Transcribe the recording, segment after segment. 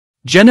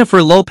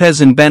Jennifer Lopez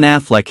and Ben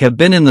Affleck have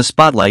been in the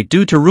spotlight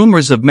due to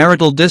rumors of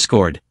marital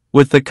discord,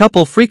 with the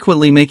couple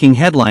frequently making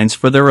headlines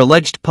for their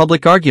alleged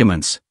public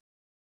arguments.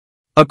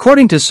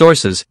 According to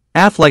sources,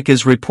 Affleck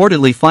is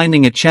reportedly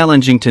finding it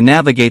challenging to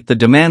navigate the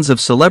demands of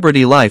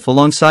celebrity life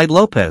alongside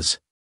Lopez.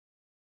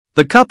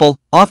 The couple,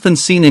 often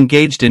seen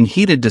engaged in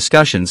heated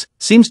discussions,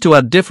 seems to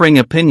have differing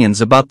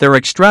opinions about their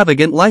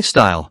extravagant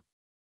lifestyle.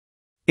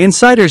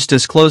 Insiders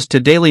disclosed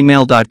to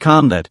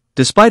DailyMail.com that,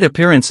 despite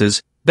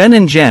appearances, Ben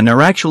and Jen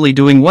are actually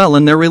doing well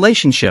in their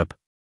relationship.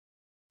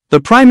 The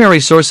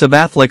primary source of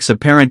Affleck's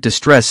apparent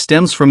distress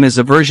stems from his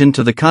aversion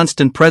to the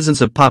constant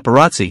presence of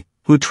paparazzi,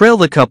 who trail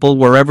the couple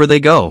wherever they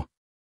go.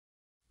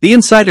 The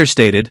insider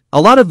stated, "A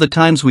lot of the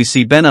times we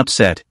see Ben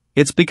upset,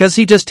 it's because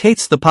he just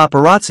hates the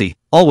paparazzi,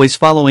 always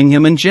following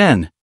him and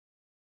Jen."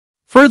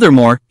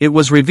 Furthermore, it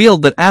was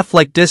revealed that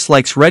Affleck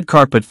dislikes red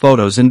carpet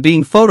photos and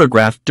being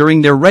photographed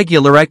during their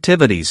regular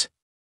activities.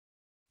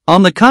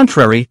 On the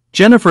contrary,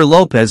 Jennifer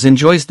Lopez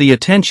enjoys the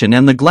attention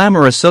and the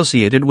glamour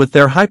associated with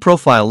their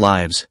high-profile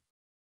lives.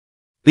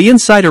 The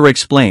insider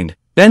explained,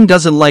 "Ben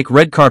doesn't like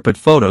red carpet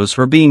photos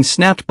or being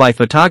snapped by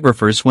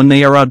photographers when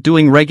they are out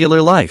doing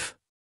regular life."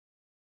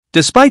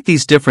 Despite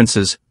these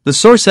differences, the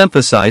source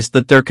emphasized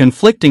that their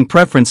conflicting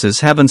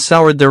preferences haven't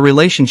soured their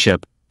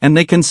relationship, and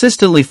they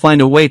consistently find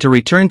a way to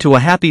return to a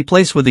happy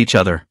place with each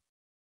other.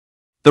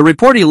 The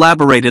report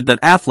elaborated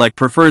that Affleck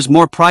prefers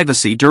more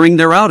privacy during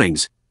their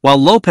outings, while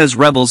Lopez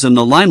revels in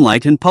the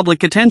limelight and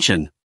public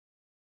attention.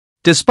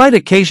 Despite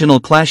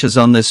occasional clashes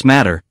on this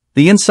matter,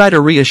 the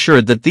insider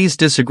reassured that these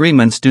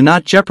disagreements do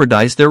not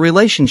jeopardize their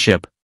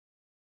relationship.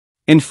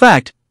 In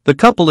fact, the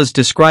couple is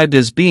described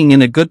as being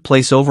in a good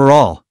place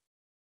overall.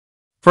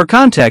 For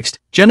context,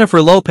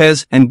 Jennifer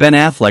Lopez and Ben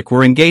Affleck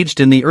were engaged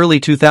in the early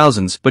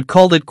 2000s but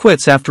called it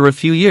quits after a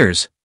few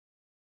years.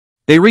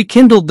 They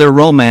rekindled their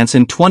romance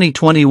in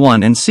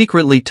 2021 and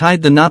secretly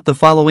tied the knot the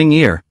following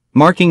year,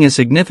 marking a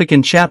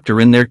significant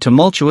chapter in their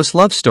tumultuous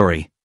love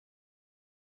story.